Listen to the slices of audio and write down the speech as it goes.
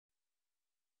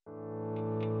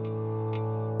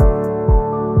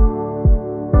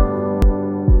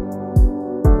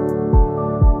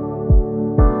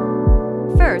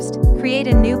Create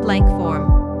a new blank form.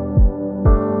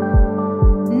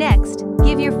 Next,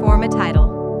 give your form a title.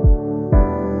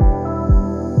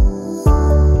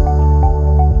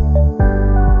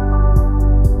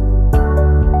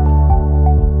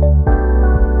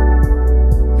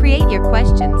 Create your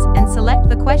questions and select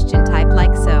the question type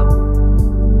like so.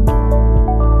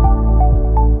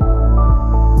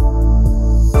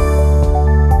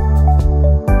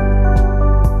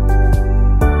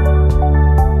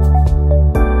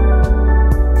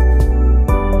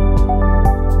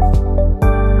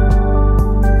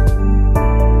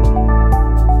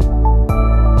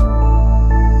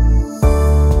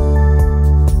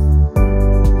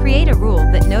 Create a rule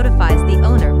that notifies the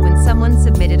owner when someone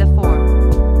submitted a form.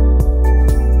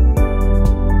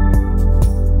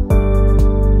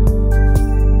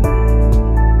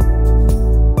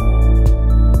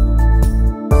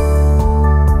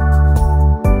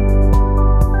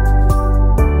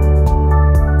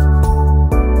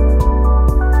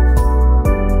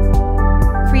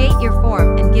 Create your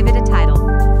form and give it a title.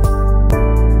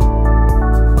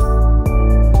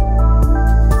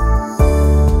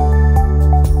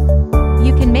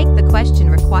 You can make the question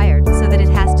required so that it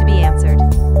has to be answered.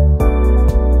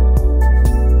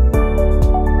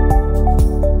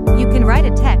 You can write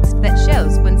a text that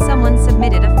shows when someone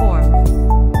submitted a form.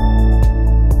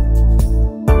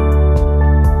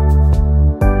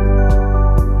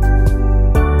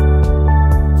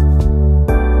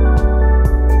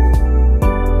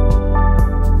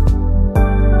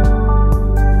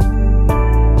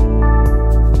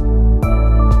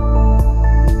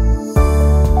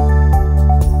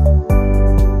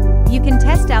 You can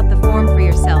test out the form for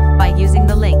yourself by using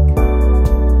the link.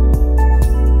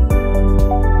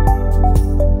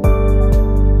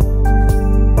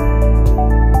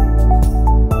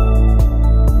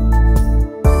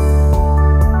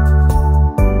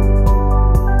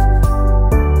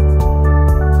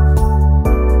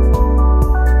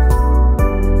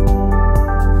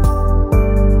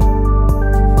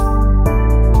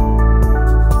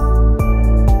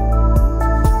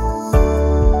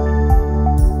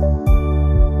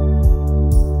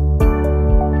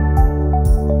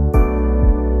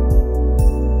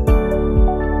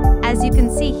 As you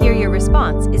can see here, your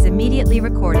response is immediately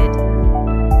recorded.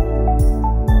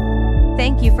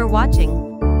 Thank you for watching.